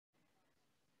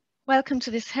Welcome to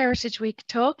this Heritage Week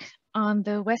talk on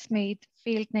the Westmeath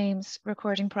Field Names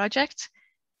Recording Project.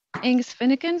 Aengus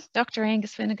Finnegan, Dr.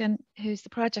 Aengus Finnegan, who's the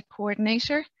project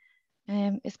coordinator,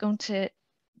 is going to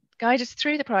guide us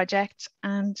through the project.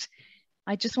 And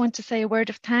I just want to say a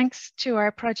word of thanks to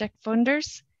our project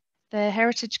funders, the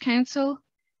Heritage Council,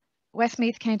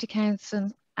 Westmeath County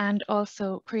Council, and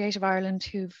also Creative Ireland,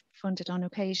 who've funded on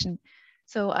occasion.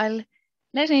 So I'll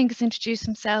let Aengus introduce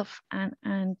himself and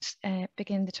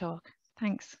begin the talk.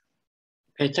 Thanks.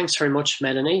 Okay, thanks very much,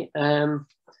 Melanie.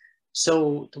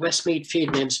 So the Westmeath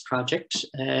Field Names Project,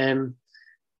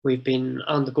 we've been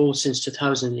on the go since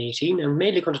 2018. I'm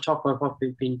mainly going to talk about what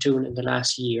we've been doing in the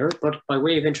last year, but by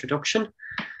way of introduction,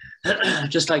 I'd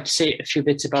just like to say a few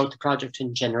bits about the project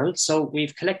in general. So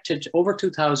we've collected over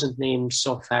 2,000 names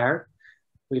so far.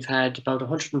 We've had about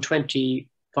 120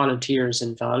 volunteers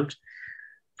involved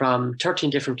from 13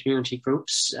 different community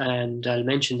groups, and I'll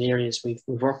mention the areas we've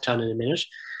worked on in a minute.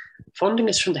 Funding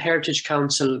is from the Heritage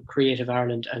Council, Creative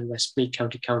Ireland, and Westmeath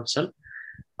County Council.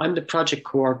 I'm the project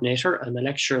coordinator. I'm a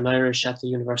lecturer in Irish at the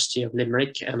University of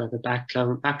Limerick, and I have a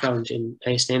background in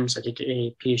place names. I did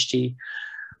a PhD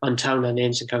on townland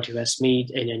names in County Westmeath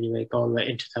in NUA Galway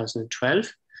in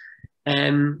 2012.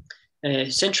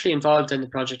 Essentially involved in the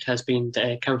project has been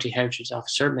the County Heritage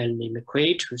Officer, Melanie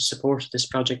McQuaid, who supported this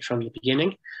project from the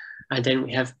beginning. And then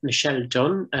we have Michelle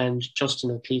Dunn and Justin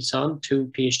O'Cleeson,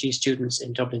 two PhD students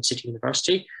in Dublin City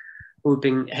University, who have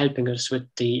been helping us with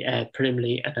the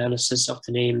preliminary analysis of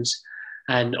the names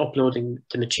and uploading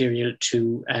the material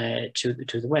to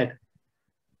the web.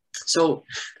 So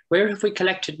where have we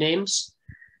collected names?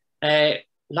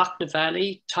 Loughnane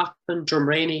Valley, Topman,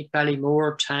 Drumraney,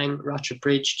 Ballymore, Tang, Rochford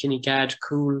Bridge, Kinnegad,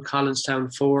 Cool, Collinstown,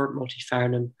 Fore,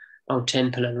 Multifarnham, Mount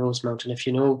Temple and Rosemount. And if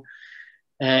you know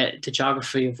the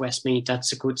geography of Westmeath,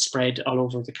 that's a good spread all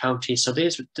over the county. So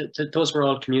those were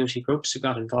all community groups who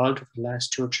got involved over the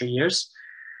last 2 or 3 years.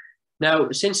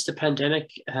 Now, since the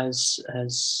pandemic has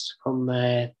come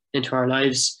into our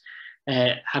lives,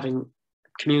 having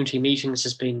community meetings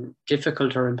has been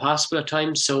difficult or impossible at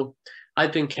times. So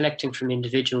I've been collecting from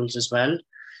individuals as well.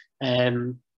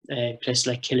 Places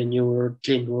like Killinure,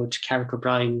 Glenwood, Carrick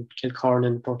O'Brien,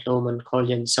 Kilcornan, Port Lomond,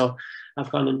 Cullion. So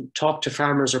I've gone and talked to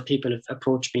farmers, or people have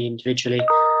approached me individually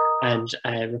and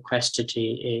requested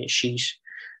a sheet,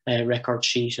 a record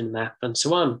sheet and map and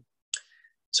so on.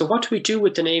 So what do we do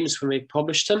with the names when we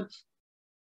publish them?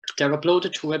 They're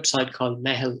uploaded to a website called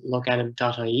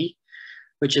mehilllogannim.ie,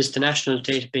 which is the national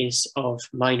database of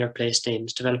minor place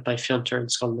names developed by Fiontar and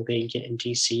Scolmabinga in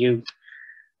DCU.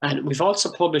 And we've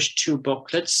also published 2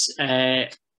 booklets, 10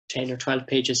 or 12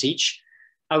 pages each,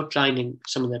 outlining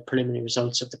some of the preliminary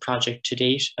results of the project to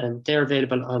date. And they're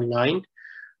available online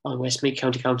on Westmeath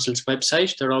County Council's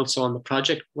website. They're also on the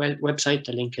project website.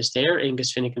 The link is there,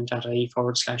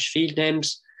 aengusfinnegan.ie/field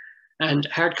names. And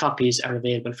hard copies are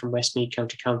available from Westmeath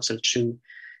County Council through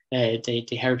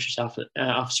the Heritage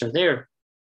Officer there.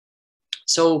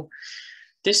 So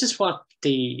this is the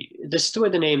way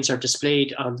the names are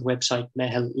displayed on the website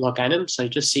Mehilllogannim. So you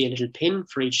just see a little pin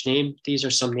for each name. These are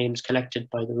some names collected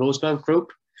by the Rosemount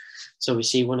group. So we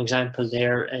see one example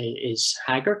there is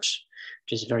Haggart,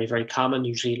 which is very, very common,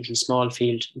 usually a little small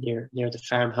field near the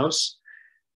farmhouse,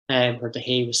 where the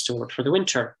hay was stored for the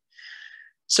winter.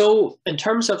 So in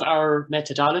terms of our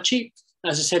methodology,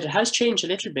 as I said, it has changed a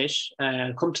little bit.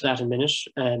 I'll come to that in a minute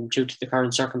due to the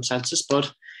current circumstances,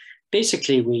 but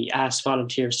basically, we ask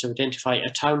volunteers to identify a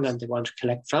townland they want to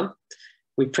collect from.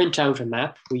 We print out a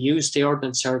map. We use the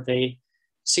Ordnance Survey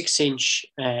 6-inch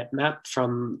map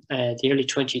from the early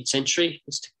 20th century.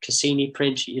 It's the Cassini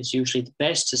print is usually the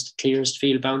best, it's the clearest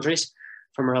field boundaries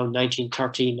from around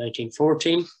 1913,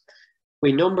 1914.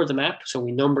 We number the map, so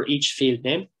we number each field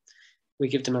name. We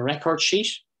give them a record sheet,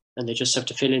 and they just have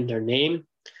to fill in their name,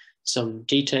 some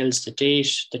details, the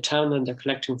date, the townland they're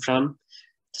collecting from,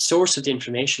 the source of the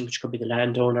information, which could be the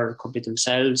landowner, it could be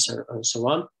themselves, or so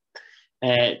on.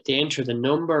 They enter the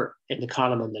number in the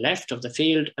column on the left of the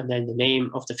field, and then the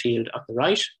name of the field on the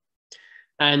right.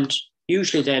 And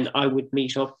usually then I would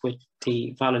meet up with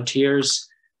the volunteers,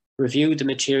 review the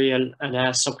material and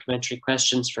ask supplementary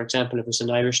questions. For example, if it was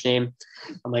an Irish name,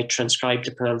 I might transcribe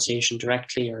the pronunciation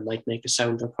directly, or I might make a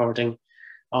sound recording.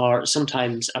 Or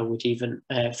sometimes I would even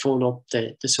phone up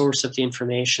the source of the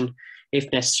information if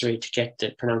necessary to get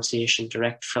the pronunciation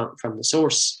direct from the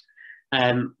source.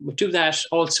 We do that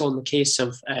also in the case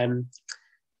of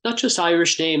not just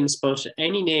Irish names, but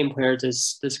any name where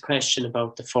there's a question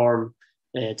about the form,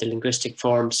 the linguistic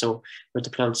form, so where the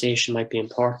pronunciation might be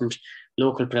important,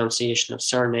 local pronunciation of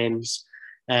surnames,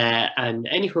 and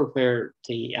anywhere where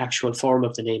the actual form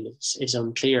of the name is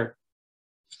unclear.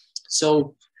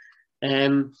 So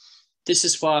this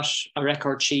is what a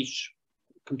record sheet,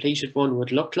 completed one,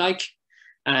 would look like.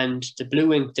 And the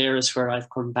blue ink there is where I've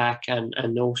come back and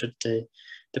noted the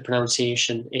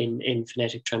pronunciation in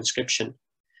phonetic transcription.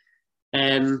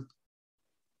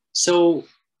 So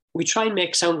we try and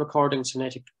make sound recordings,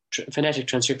 phonetic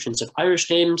transcriptions of Irish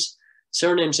names,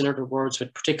 surnames and other words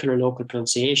with particular local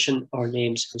pronunciation, or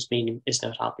names whose meaning is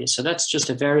not obvious. So that's just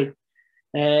a very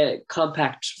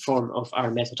compact form of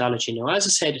our methodology. Now, as I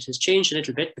said, it has changed a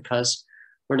little bit because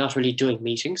we're not really doing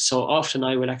meetings. So often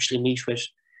I will actually meet with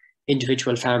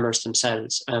individual farmers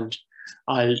themselves, and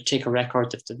I'll take a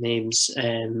record of the names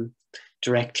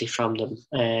directly from them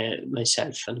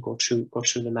myself and go through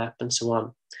the map and so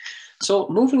on. So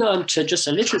moving on to just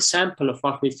a little sample of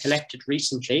what we've collected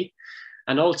recently,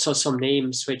 and also some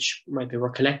names which maybe were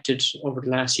collected over the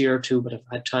last year or two, but I've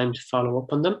had time to follow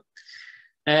up on them.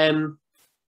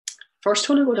 First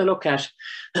one I'm going to look at,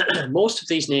 most of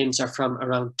these names are from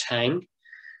around Tang,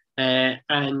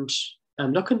 and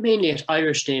I'm looking mainly at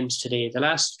Irish names today. The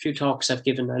last few talks I've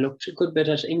given, I looked a good bit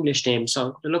at English names, so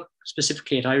I'm going to look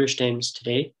specifically at Irish names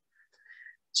today.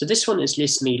 So this one is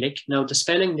Westmeath. Now the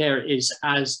spelling there is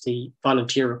as the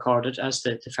volunteer recorded, as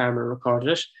the farmer recorded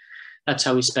it. That's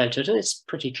how he spelled it, and it's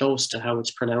pretty close to how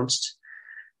it's pronounced.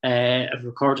 I've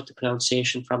recorded the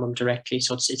pronunciation from him directly,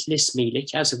 so it's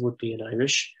Westmeath, as it would be in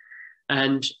Irish.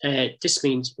 And this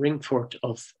means ringfort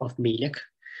of Mealich.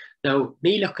 Now,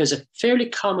 Mealich is a fairly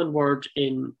common word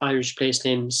in Irish place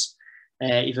names.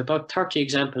 You've about 30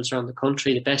 examples around the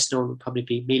country. The best known would probably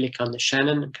be Mealich on the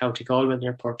Shannon in County Galway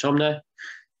near Portumna.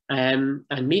 And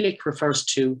Mealich refers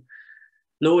to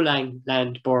low-lying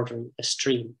land bordering a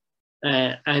stream.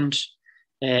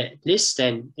 This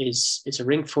then is a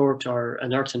ringfort or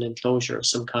an earthen enclosure of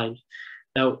some kind.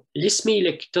 Now,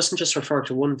 Westmeath doesn't just refer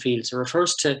to one field, it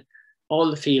refers to all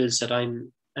the fields that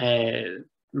I'm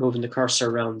moving the cursor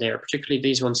around there, particularly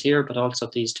these ones here, but also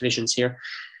these divisions here.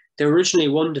 They were originally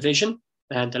one division,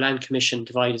 and the Land Commission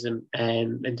divided them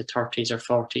in the 30s or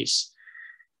 40s.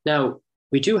 Now,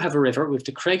 we do have a river. We have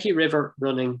the Craigie River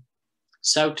running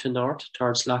south to north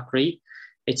towards Loughree.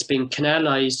 It's been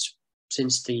canalised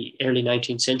since the early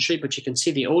 19th century, but you can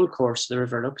see the old course of the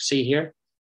river, look, see here,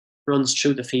 runs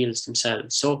through the fields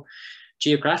themselves. So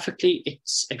geographically,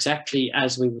 it's exactly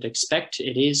as we would expect.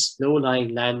 It is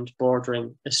low-lying land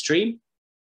bordering a stream.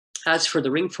 As for the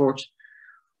ringfort,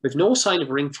 we've no sign of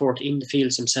a ringfort in the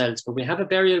fields themselves, but we have a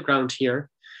burial ground here,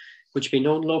 which would be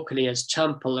known locally as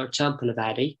Temple or Temple of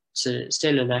Addy. It's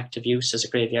still in active use as a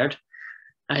graveyard.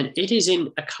 And it is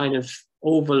in a kind of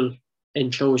oval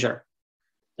enclosure.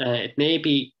 It may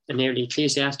be an early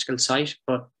ecclesiastical site,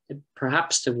 but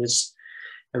perhaps there was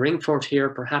a ringfort here.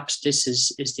 Perhaps this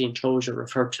is the enclosure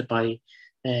referred to by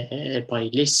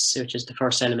Liss, which is the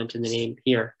first element in the name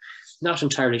here. Not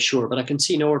entirely sure, but I can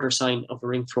see no other sign of a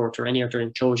ringfort or any other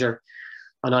enclosure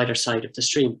on either side of the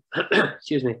stream.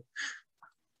 Excuse me.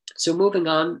 So moving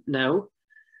on now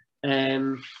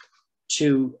to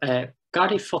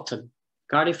Gardy Futton.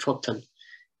 Gardy Futton.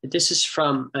 This is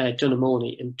from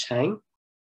Dunamony in Tang.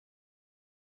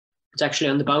 It's actually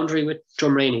on the boundary with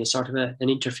Drumraney, sort of an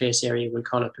interface area, we'll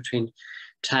call it, between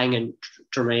Tang and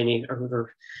Drumraney, or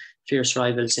other fierce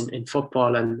rivals in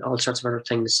football and all sorts of other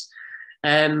things.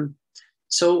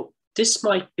 So this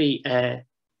might be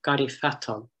Gardy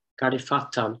Fatton,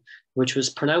 which was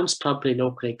pronounced probably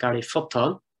locally Gardy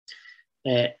Futton.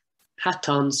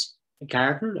 Patton's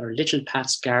garden, or Little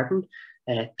Pat's garden,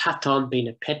 Patton being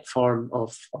a pet form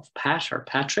of Pat or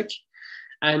Patrick.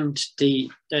 And the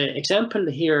example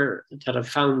here that I've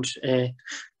found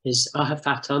is Aha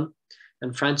Fatton,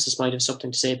 and Francis might have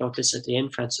something to say about this at the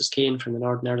end, Francis Kane from the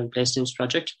Northern Ireland Place Names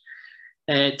Project.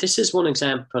 This is one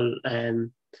example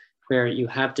where you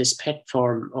have this pet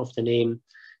form of the name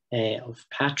of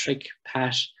Patrick,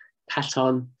 Pat,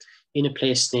 Patton, in a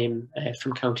place name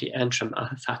from County Antrim,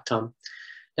 Aha Fatton.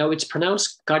 Now it's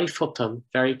pronounced Gardy Futton,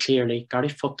 very clearly, Gardy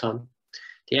Futton.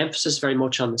 The emphasis very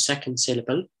much on the second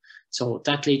syllable. So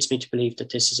that leads me to believe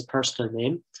that this is a personal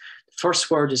name. The first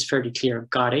word is fairly clear,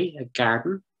 Gardy, a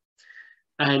garden.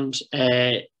 And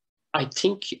I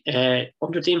think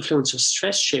under the influence of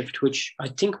stress shift, which I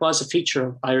think was a feature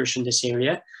of Irish in this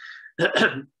area,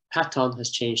 Patton has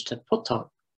changed to Putton.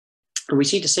 And we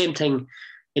see the same thing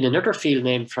in another field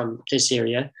name from this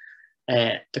area.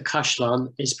 The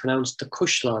Cashlawn is pronounced the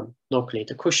Cushlawn locally,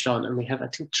 the Cushlawn. And we have, I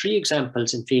think, 3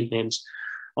 examples in field names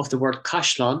of the word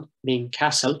Cashlawn, meaning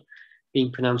castle,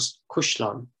 being pronounced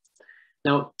Cushlawn.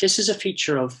 Now, this is a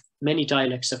feature of many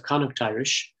dialects of Connacht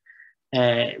Irish.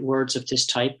 Words of this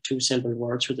type, 2-syllable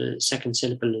words where the second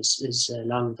syllable is a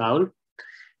long vowel.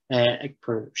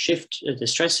 the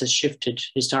stress has shifted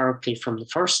historically from the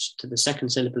first to the second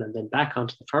syllable and then back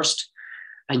onto the first.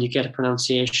 And you get a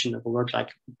pronunciation of a word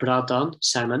like bradon,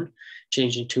 salmon,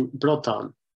 changing to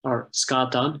brodon, or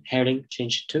skadon, herring,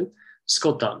 changing to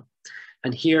skodon.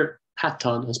 And here,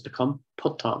 paton has become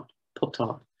puton,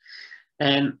 puton.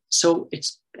 So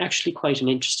it's actually quite an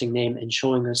interesting name in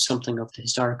showing us something of the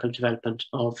historical development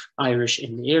of Irish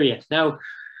in the area. Now,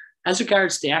 as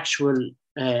regards the actual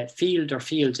field or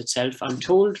fields itself, I'm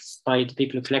told by the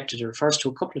people who collected it refers to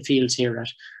a couple of fields here at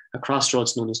a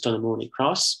crossroads known as Dunamony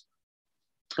Cross.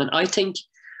 And I think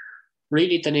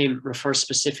really the name refers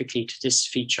specifically to this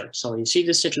feature. So you see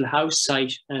this little house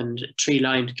site and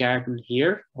tree-lined garden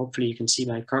here. Hopefully you can see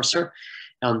my cursor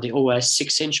on the OS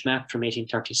 6-inch map from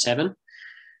 1837.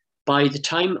 By the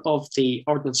time of the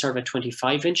Ordnance Survey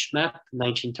 25-inch map,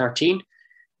 1913,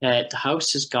 the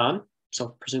house is gone.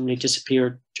 So presumably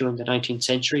disappeared during the 19th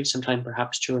century, sometime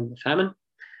perhaps during the famine.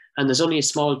 And there's only a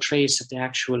small trace of the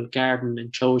actual garden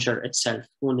enclosure itself.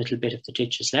 One little bit of the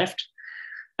ditch is left.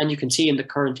 And you can see in the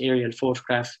current aerial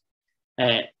photograph,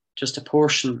 just a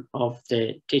portion of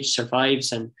the ditch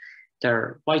survives, and there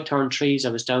are whitethorn trees. I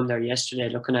was down there yesterday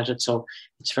looking at it. So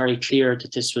it's very clear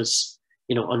that this was,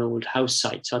 an old house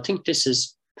site. So I think this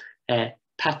is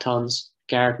Paton's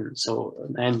garden. So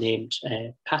a man named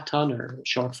Paton, or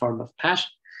short form of Pat,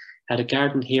 had a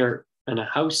garden here and a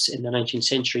house in the 19th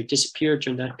century, disappeared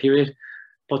during that period,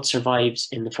 but survives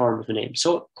in the form of a name.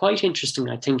 So quite interesting,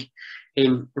 I think,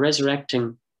 in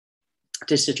resurrecting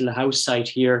this little house site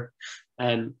here,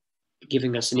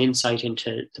 giving us an insight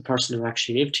into the person who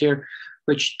actually lived here,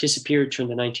 which disappeared during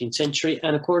the 19th century.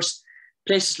 And of course,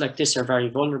 places like this are very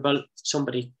vulnerable.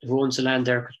 Somebody who owns the land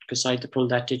there could decide to pull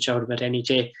that ditch out of it any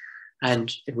day,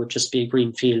 and it would just be a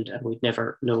green field and we'd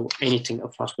never know anything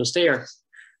of what was there.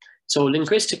 So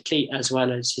linguistically as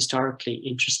well as historically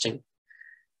interesting.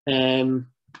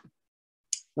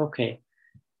 Okay.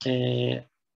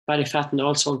 Ballyfatton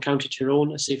also in County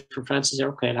Tyrone, I see from Francis there.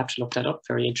 Okay, I'll have to look that up.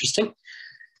 Very interesting.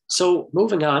 So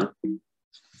moving on,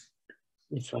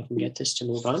 if I can get this to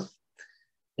move on.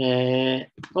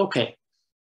 Okay.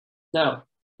 Now,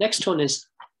 next one is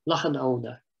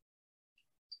Lachan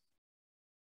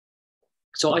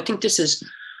So I think this is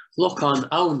Lochan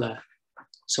Auna.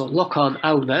 So Lochan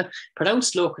Auna,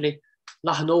 pronounced locally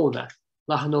Lachanona,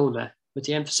 Lachanona, with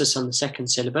the emphasis on the second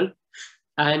syllable.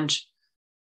 And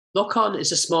Lochan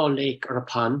is a small lake or a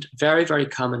pond, very, very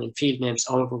common in field names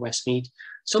all over Westmeath,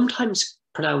 sometimes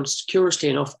pronounced curiously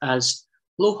enough as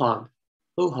Lohan,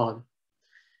 Lohan.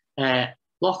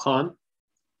 Lochan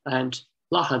and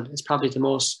Lachan is probably the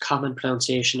most common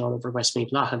pronunciation all over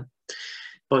Westmeath, Lachan.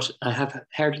 But I have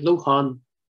heard Lohan,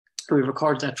 we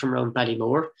recorded that from around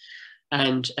Ballymore,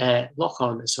 and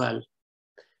Lochan as well.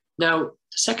 Now,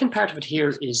 the second part of it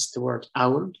here is the word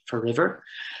Aun for river,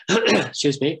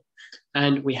 excuse me,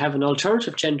 and we have an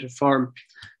alternative gender form,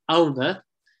 Auna,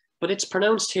 but it's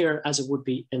pronounced here as it would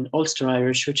be in Ulster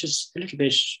Irish, which is a little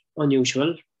bit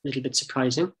unusual, a little bit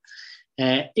surprising.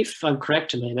 If I'm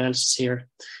correct in my analysis here,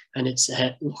 and it's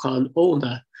Lochan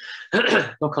Ona,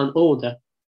 Lochan Ona.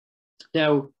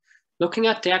 Now, looking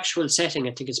at the actual setting,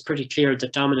 I think it's pretty clear the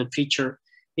dominant feature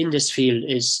in this field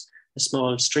is a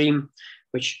small stream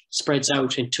which spreads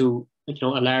out into a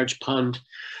large pond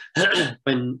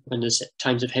when there's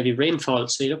times of heavy rainfall.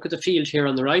 So you look at the field here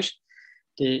on the right,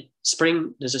 there's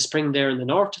a spring there in the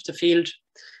north of the field,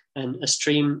 and a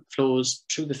stream flows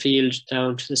through the field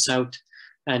down to the south,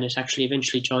 and it actually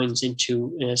eventually joins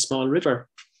into a small river.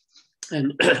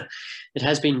 And it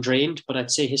has been drained, but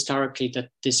I'd say historically that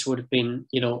this would have been,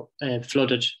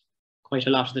 flooded quite a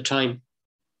lot of the time.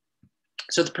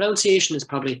 So the pronunciation is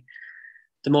probably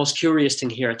the most curious thing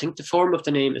here. I think the form of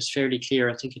the name is fairly clear.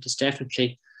 I think it is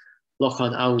definitely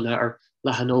Lochan Auna or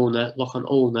Lachanona, Lochan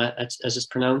Ona as it's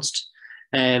pronounced.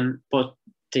 But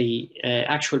the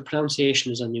actual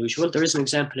pronunciation is unusual. There is an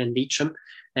example in Leitrim,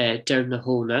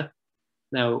 Dernahona.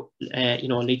 Now,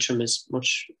 Leitrim is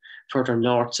much further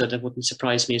north, so that wouldn't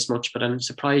surprise me as much, but I'm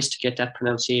surprised to get that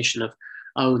pronunciation of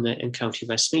Auna in County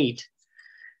Westmeath.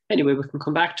 Anyway, we can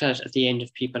come back to that at the end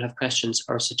if people have questions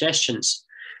or suggestions.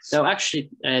 Now, actually,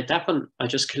 that one I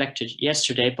just collected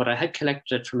yesterday, but I had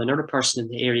collected it from another person in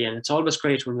the area, and it's always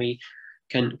great when we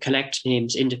can collect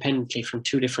names independently from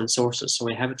two different sources. So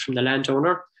we have it from the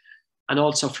landowner and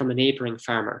also from a neighbouring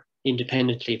farmer,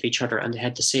 independently of each other, and they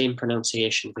had the same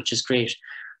pronunciation, which is great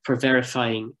for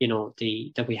verifying,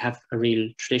 that we have a real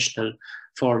traditional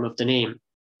form of the name.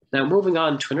 Now, moving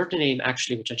on to another name,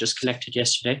 actually, which I just collected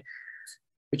yesterday,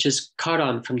 which is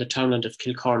Corran from the townland of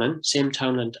Kilcornan, same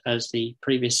townland as the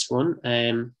previous one.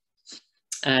 And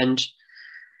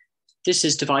This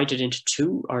is divided into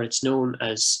two, or it's known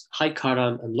as High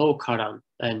Carron and Low Carron.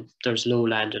 And there's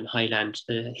lowland and highland.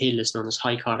 The hill is known as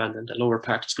High Carron and the lower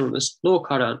part is known as Low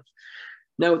Carron.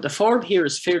 Now, the form here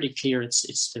is fairly clear.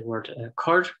 It's the word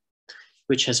cur,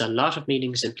 which has a lot of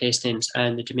meanings in place names,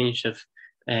 and the diminutive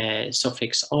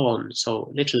suffix on,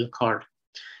 so little cur.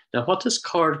 Now, what does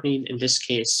cur mean in this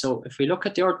case? So if we look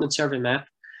at the Ordnance Survey map,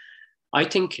 I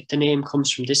think the name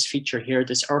comes from this feature here,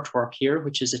 this earthwork here,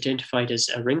 which is identified as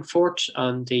a ring fort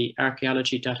on the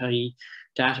archaeology.ie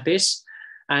database.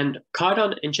 And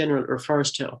Carron in general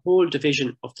refers to a whole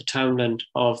division of the townland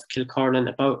of Kilcornan,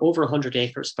 about over 100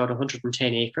 acres, about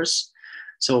 110 acres.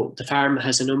 So the farm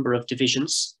has a number of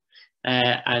divisions,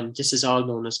 and this is all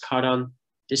known as Carron.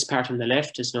 This part on the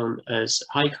left is known as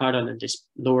High Carron, and this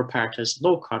lower part is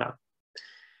Low Carron.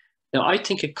 Now, I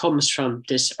think it comes from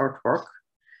this earthwork.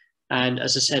 And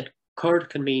as I said, cur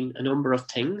can mean a number of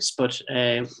things, but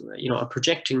a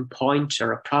projecting point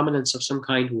or a prominence of some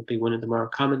kind would be one of the more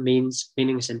common meanings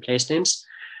in place names.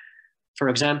 For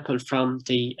example, from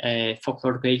the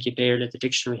Folklore Gaeilge Béarla, the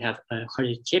dictionary, we have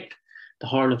Chorrin Kip, the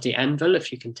horn of the anvil,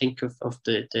 if you can think of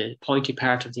the pointy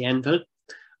part of the anvil,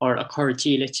 or a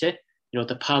Corridilite,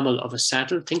 the pommel of a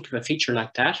saddle. Think of a feature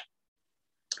like that.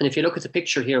 And if you look at the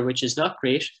picture here, which is not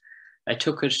great, I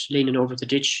took it leaning over the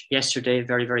ditch yesterday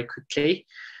very, very quickly.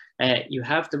 You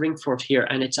have the ring fort here,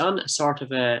 and it's on a sort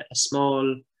of a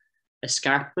small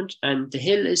escarpment, and the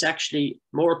hill is actually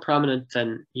more prominent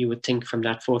than you would think from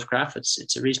that photograph.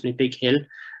 It's a reasonably big hill,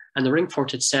 and the ring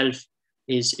fort itself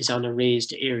is on a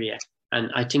raised area,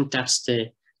 and I think that's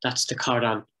the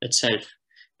Carron itself.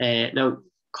 Now,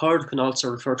 Cord can also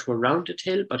refer to a rounded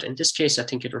hill, but in this case, I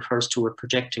think it refers to a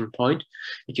projecting point.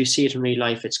 If you see it in real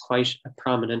life, it's quite a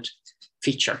prominent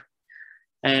feature.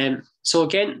 So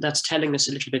again, that's telling us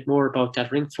a little bit more about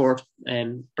that ring fort,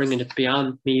 bringing it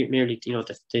beyond merely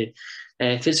the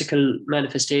physical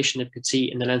manifestation that you could see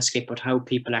in the landscape, but how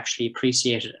people actually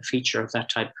appreciated a feature of that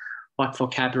type, what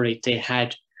vocabulary they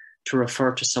had to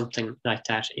refer to something like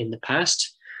that in the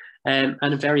past. And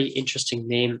a very interesting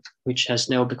name, which has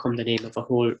now become the name of a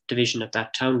whole division of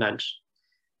that townland.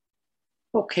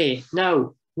 Okay,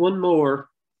 now one more,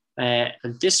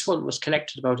 and this one was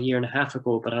collected about a year and a half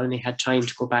ago, but I only had time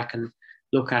to go back and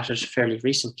look at it fairly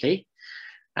recently.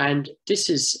 And this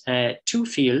is two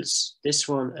fields, this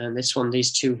one and this one,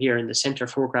 these two here in the center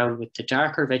foreground with the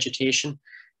darker vegetation.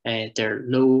 They're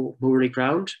low, moory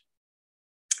ground,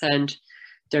 and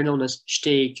they're known as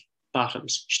steig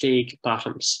bottoms, steig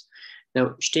bottoms.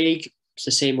 Now, steig is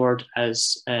the same word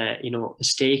as, a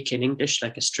steak in English,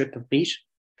 like a strip of meat.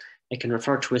 It can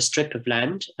refer to a strip of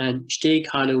land, and steig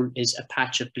halun is a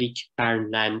patch of bleak, barren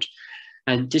land.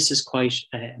 And this is quite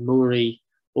a moory,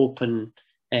 open,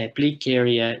 bleak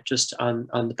area just on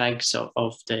the banks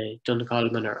of the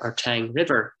Donegalman or Tang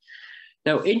River.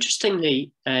 Now,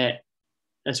 interestingly,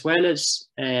 as well as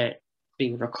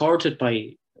being recorded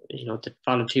by the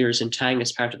volunteers in Tang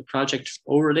as part of the project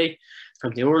orally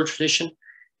from the oral tradition,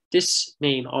 this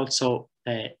name also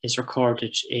is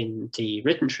recorded in the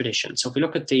written tradition. So if we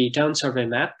look at the Down Survey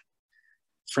map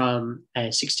from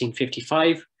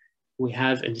 1655, we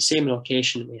have in the same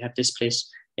location, we have this place,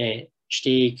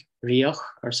 Steig Rioch,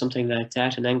 or something like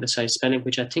that, an anglicized spelling,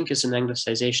 which I think is an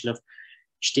anglicization of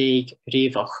Steig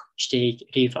Rivoch, Steig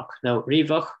Rivoch. Now,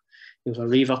 Rivoch, you have a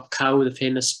Rivoch cow, the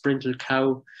famous brindle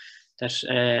cow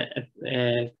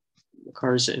that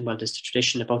occurs in, well, there's the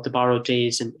tradition about the borrowed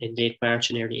days in late March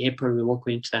and early April. We won't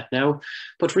go into that now.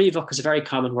 But Rivoch is a very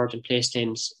common word in place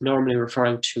names, normally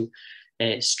referring to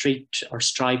streaked or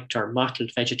striped or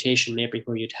mottled vegetation, maybe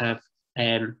where you'd have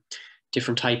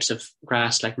different types of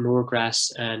grass like moor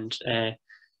grass and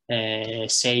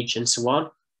sage and so on,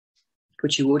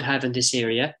 which you would have in this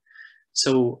area.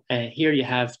 So here you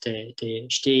have the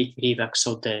steig Rivoch,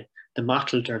 so the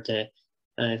mottled or the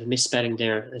misspelling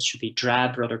there, it should be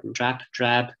drab rather than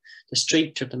drab. The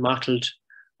streaked or the mottled,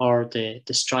 or the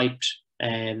striped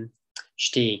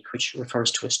steig, which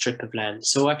refers to a strip of land.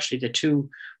 So actually the two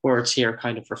words here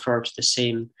kind of refer to the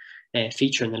same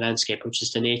feature in the landscape, which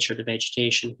is the nature of the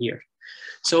vegetation here.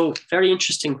 So very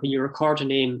interesting when you record a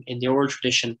name in the oral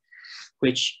tradition,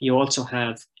 which you also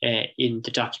have in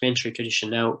the documentary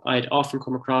tradition. Now, I'd often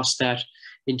come across that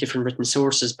in different written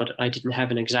sources, but I didn't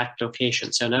have an exact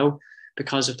location. So now,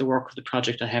 because of the work of the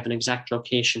project, I have an exact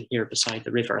location here beside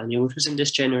the river. I knew it was in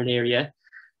this general area.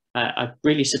 It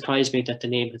really surprised me that the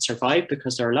name had survived,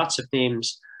 because there are lots of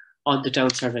names on the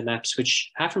Down Survey maps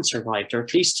which haven't survived, or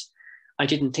at least I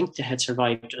didn't think they had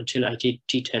survived until I did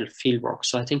detailed fieldwork.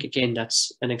 So I think, again,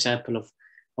 that's an example of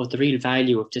the real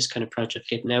value of this kind of project,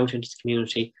 getting out into the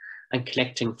community and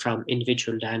collecting from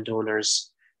individual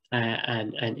landowners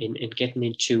and in getting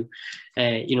into,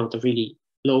 the really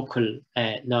local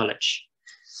knowledge.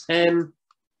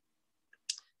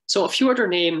 So a few other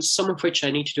names, some of which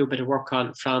I need to do a bit of work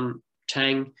on from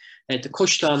Tang. The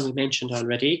Cushlan we mentioned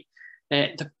already.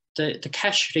 The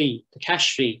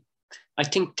Cashri. I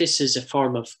think this is a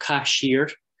form of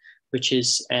Cashir, which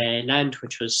is land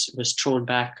which was thrown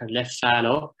back or left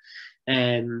fallow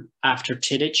after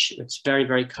tillage. It's very,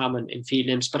 very common in field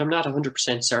names, but I'm not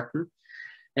 100% certain.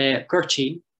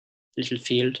 Gertin, little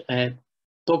field.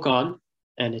 Bugon,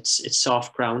 and it's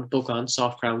soft ground. Bugon,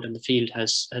 soft ground, and the field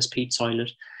has peat soil.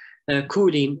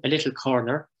 Coolin, a little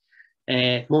corner.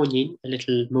 Monin, a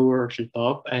little moor, a little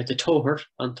bob. The Toher,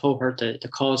 on Toher, the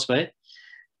causeway.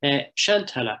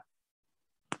 Shantala.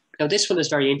 Now this one is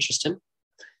very interesting.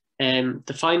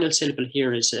 The final syllable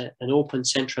here is an open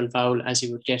central vowel, as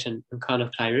you would get in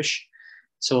Connacht Irish.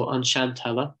 So on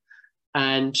Shantala.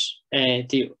 And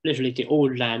literally the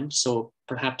old land, so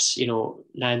perhaps,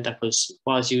 land that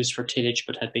was used for tillage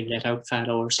but had been let out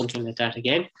fallow or something like that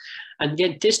again. And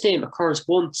again, this name occurs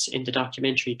once in the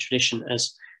documentary tradition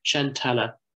as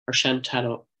Shantala or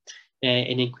Shantallo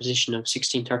in Inquisition of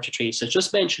 1633. So it's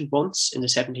just mentioned once in the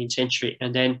 17th century,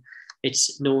 and then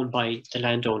it's known by the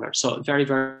landowner. So very,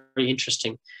 very, very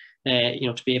interesting,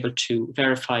 to be able to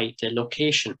verify the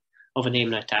location of a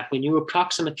name like that. I knew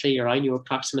approximately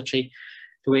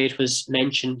the way it was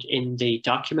mentioned in the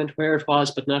document where it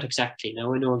was, but not exactly.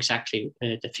 Now I know exactly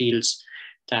the fields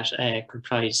that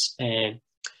comprise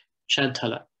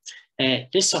Shantala.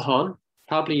 Lissahan,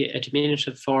 probably a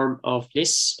diminutive form of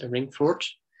Liss, a ring fort,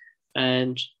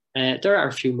 and there are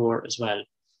a few more as well.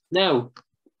 Now,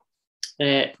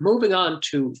 moving on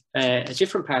to a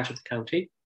different part of the county,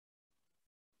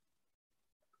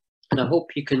 and I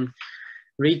hope you can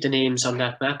read the names on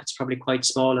that map. It's probably quite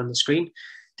small on the screen.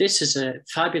 This is a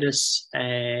fabulous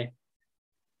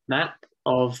map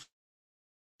of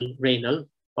Raynal,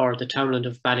 or the townland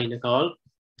of Ballynagal,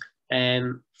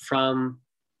 from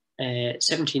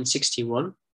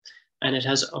 1761, and it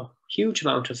has a huge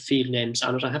amount of field names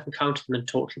on it. I haven't counted them in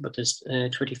total, but there's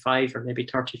 25 or maybe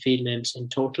 30 field names in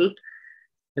total.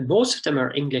 And most of them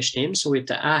are English names. So we have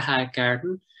the Aha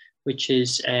Garden, which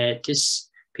is this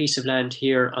piece of land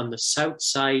here on the south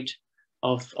side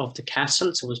of the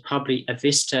castle. So it was probably a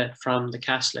vista from the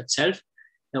castle itself.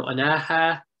 Now, an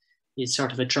Aha is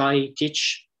sort of a dry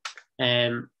ditch.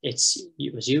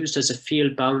 It was used as a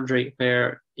field boundary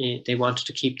where they wanted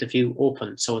to keep the view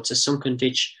open. So it's a sunken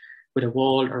ditch with a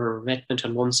wall or a revetment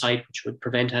on one side, which would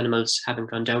prevent animals having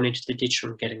gone down into the ditch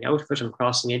from getting out of it and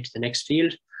crossing into the next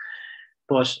field.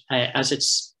 But as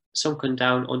it's sunken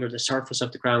down under the surface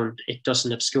of the ground, it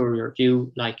doesn't obscure your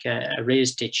view like a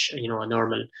raised ditch, a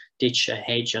normal ditch, a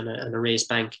hedge on a raised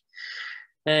bank.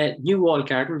 New Wall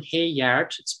Garden, Hay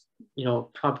Yard, it's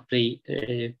probably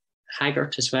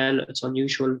Haggart as well. It's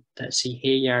unusual to see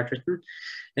Hay Yard written.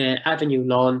 Avenue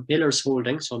Lawn, Miller's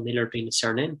Holding, so Miller being the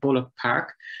surname, Bullock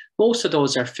Park. Most of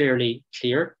those are fairly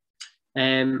clear.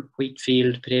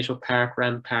 Wheatfield, Potato Park,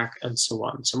 Ram Park, and so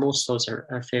on. So most of those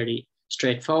are fairly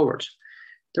straightforward.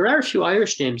 There are a few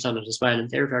Irish names on it as well, and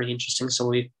they're very interesting.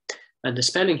 So and the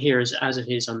spelling here is as it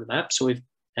is on the map. So we've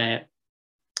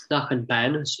Knockan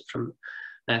Ban is from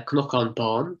Knockan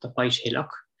Ban, the White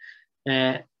Hillock.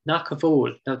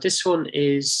 Knockavole. Now this one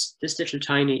is this little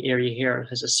tiny area here. It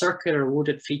has a circular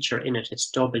wooded feature in it. It's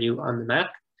W on the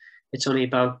map. It's only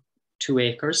about 2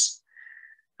 acres.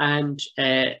 And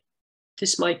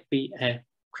this might be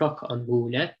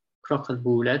Crock-on-Woola,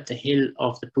 the hill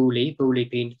of the Booley, Booley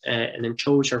being an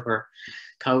enclosure where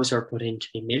cows are put in to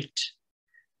be milked.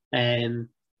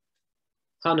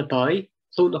 Clonaboy,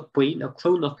 Clonach-Bui. Now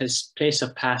Clonach is place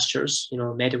of pastures,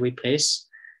 meadowy place.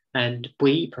 And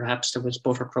Bui, perhaps there was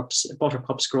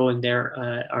buttercups growing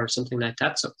there or something like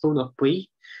that. So Clonach-Bui,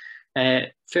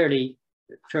 fairly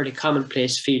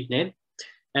commonplace field name.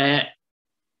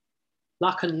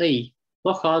 Loch-on-Lee,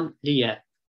 Loch-on-Lia.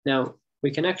 Now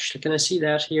we can actually, can I see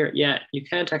that here? Yeah, you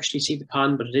can't actually see the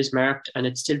pond, but it is marked and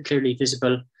it's still clearly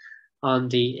visible on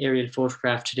the aerial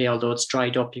photograph today. Although it's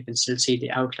dried up, you can still see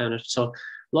the outline of it. So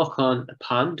Loch-on, a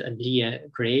pond, and Lia,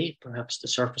 grey, perhaps the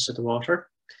surface of the water.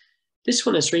 This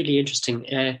one is really interesting.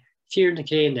 Fear na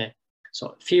Gréine.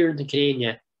 So Fear na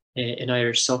Gréine in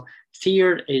Irish. So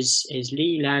Fear is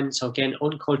lea land. So again,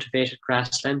 uncultivated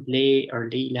grassland, lea or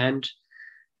lea land.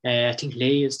 I think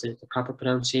lea is the proper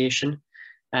pronunciation.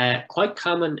 Quite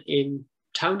common in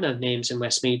townland names in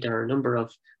Westmeath. There are a number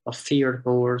of Fear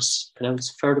moors,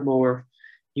 pronounced furthermore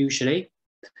usually.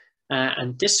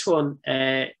 And this one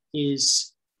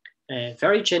is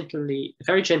very gently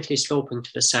sloping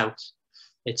to the south.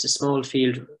 It's a small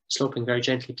field sloping very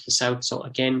gently to the south. So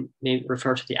again, may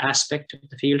refer to the aspect of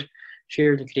the field.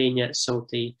 Sheer the Gdania, so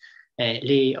the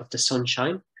lay of the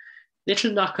sunshine.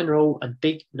 Little knock and row and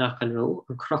big knock and row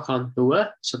and crook on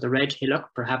bua. So the red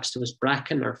hillock, perhaps there was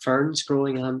bracken or ferns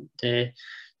growing on the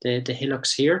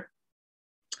hillocks here.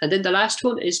 And then the last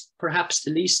one is perhaps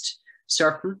the least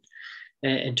certain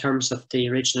in terms of the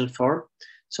original form.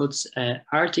 So it's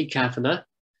Arti Kavanagh.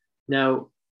 Now,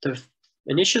 the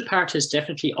initial part is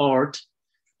definitely Ord,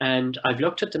 and I've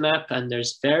looked at the map and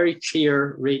there's very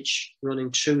clear ridge running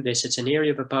through this. It's an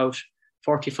area of about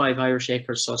 45 Irish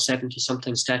acres, so 70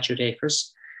 something statute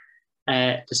acres.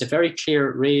 There's a very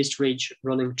clear raised ridge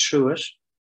running through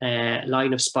it.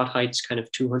 Line of spot heights kind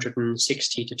of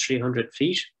 260 to 300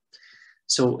 feet.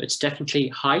 So it's definitely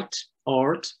height,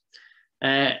 Ord.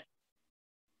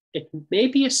 It may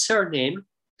be a surname,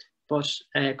 but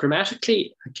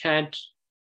grammatically I can't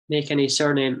make any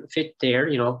surname fit there,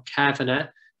 you know, Kavanagh,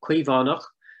 Cuivanach,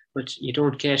 but you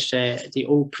don't get the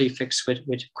O prefix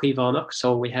with Cuivanach.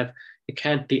 So we have, it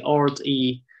can't be Ord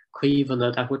E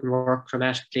Cuivanagh, that wouldn't work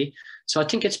grammatically. So I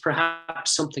think it's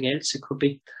perhaps something else. It could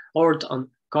be Ord on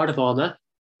Gardavana,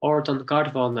 Ord on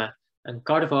Gardavana, and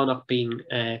Gardavanach being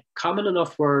a common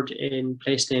enough word in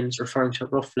place names referring to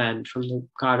rough land from the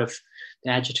Gardav,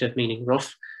 the adjective meaning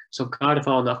rough. So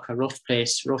Gardavanach, a rough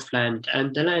place, rough land,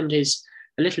 and the land is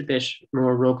a little bit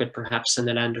more rugged perhaps than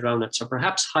the land around it. So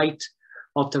perhaps height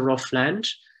of the rough land,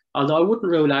 although I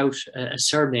wouldn't rule out a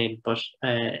surname, but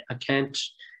I can't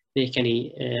make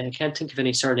any, I can't think of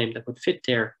any surname that would fit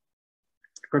there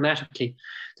grammatically.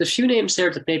 There's a few names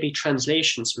there that may be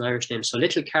translations from Irish names. So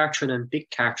Little Cartron and Big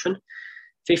Cartron,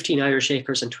 15 Irish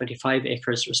acres and 25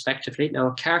 acres respectively. Now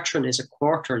a Cartron is a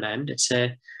quarter land. It's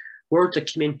a word that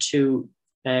came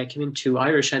into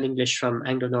Irish and English from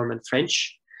Anglo-Norman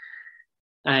French,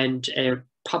 and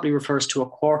probably refers to a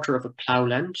quarter of a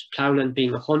ploughland. Ploughland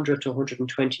being 100 to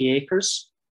 120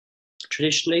 acres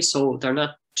traditionally, so they're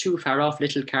not too far off.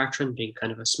 Little Cartron being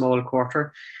kind of a small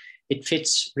quarter. It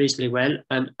fits reasonably well,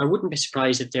 and I wouldn't be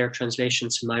surprised if there are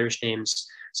translations from Irish names,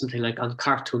 something like on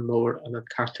Cartoon Moor and on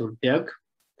Cartoon Beag.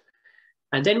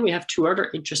 And then we have two other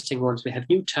interesting ones. We have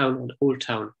Newtown and Old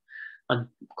Town, and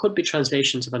could be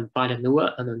translations of on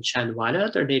Ballanua and on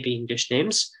Chanwalla. There may be English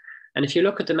names. And if you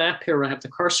look at the map here, I have the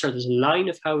cursor, there's a line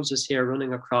of houses here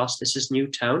running across. This is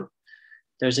Newtown.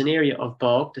 There's an area of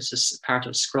bog. This is part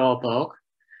of Scraw Bog.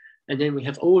 And then we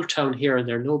have Old Town here, and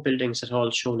there are no buildings at all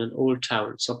shown in Old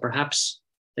Town. So perhaps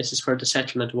this is where the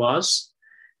settlement was.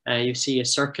 You see a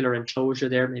circular enclosure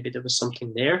there. Maybe there was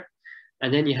something there.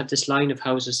 And then you have this line of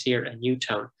houses here in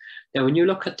Newtown. Now, when you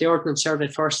look at the Ordnance Survey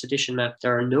first edition map,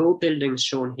 there are no buildings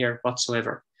shown here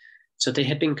whatsoever. So they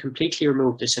had been completely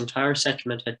removed. This entire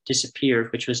settlement had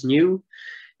disappeared, which was new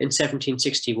in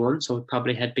 1761. So it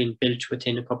probably had been built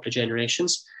within a couple of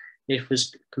generations. It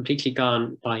was completely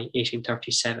gone by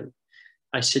 1837.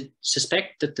 I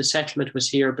suspect that the settlement was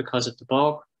here because of the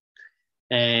bog,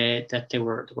 that they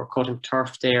were cutting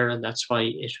turf there, and that's why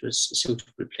it was a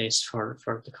suitable place for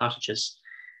the cottages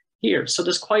here. So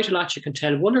there's quite a lot you can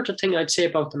tell. One other thing I'd say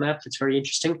about the map that's very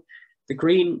interesting, the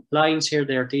green lines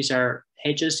here, these are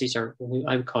hedges. These are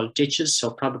what I would call ditches.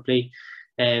 So probably,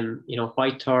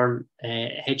 whitethorn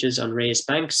hedges on raised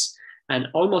banks, and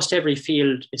almost every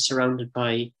field is surrounded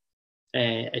by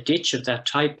a ditch of that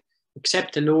type,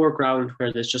 except the lower ground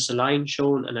where there's just a line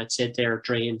shown, and I'd say there are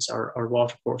drains or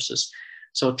water courses.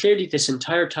 So clearly this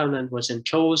entire townland was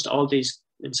enclosed. All these,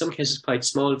 in some cases quite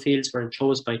small fields, were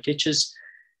enclosed by ditches.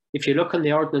 If you look on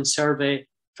the Ordnance Survey,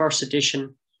 first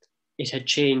edition, it had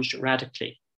changed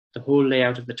radically, the whole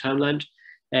layout of the townland.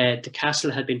 The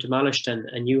castle had been demolished and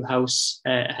a new house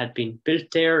had been built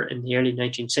there in the early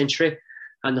 19th century,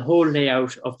 and the whole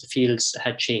layout of the fields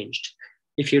had changed.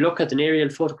 If you look at an aerial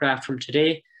photograph from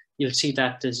today, you'll see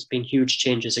that there's been huge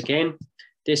changes again.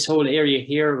 This whole area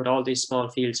here with all these small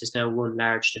fields is now one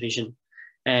large division.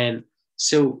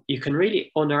 So you can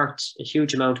really unearth a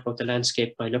huge amount about the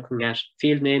landscape by looking at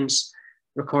field names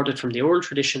recorded from the oral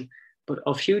tradition, but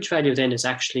of huge value then is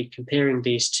actually comparing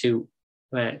these to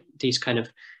these kind of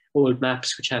old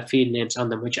maps which have field names on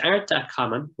them, which aren't that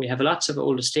common. We have lots of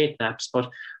old estate maps, but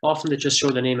often they just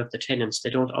show the name of the tenants. They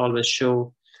don't always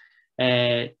show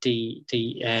the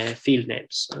field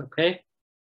names, okay?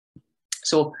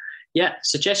 So yeah,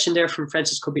 suggestion there from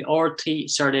Francis could be RT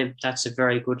surname. That's a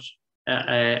very good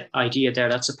idea there.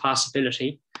 That's a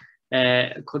possibility.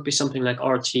 It could be something like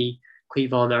RT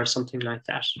Cuivon or something like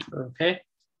that, okay?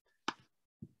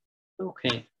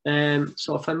 Okay,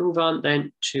 so if I move on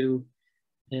then to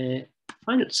the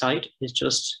final side is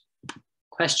just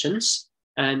questions.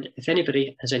 And if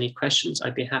anybody has any questions,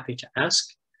 I'd be happy to ask.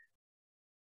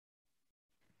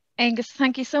 Aengus,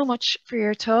 thank you so much for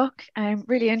your talk.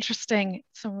 Really interesting,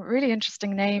 some really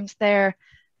interesting names there.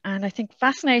 And I think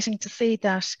fascinating to see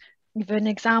that you've an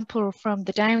example from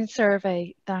the Down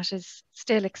survey that is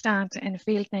still extant in a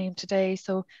field name today.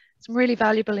 So some really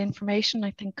valuable information,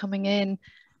 I think, coming in,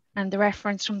 and the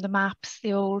reference from the maps,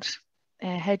 the old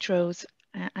hedgerows,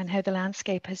 and how the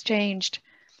landscape has changed.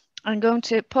 I'm going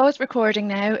to pause recording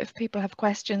now if people have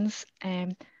questions.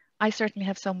 I certainly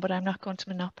have some, but I'm not going to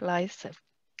monopolise, so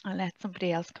I'll let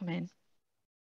somebody else come in.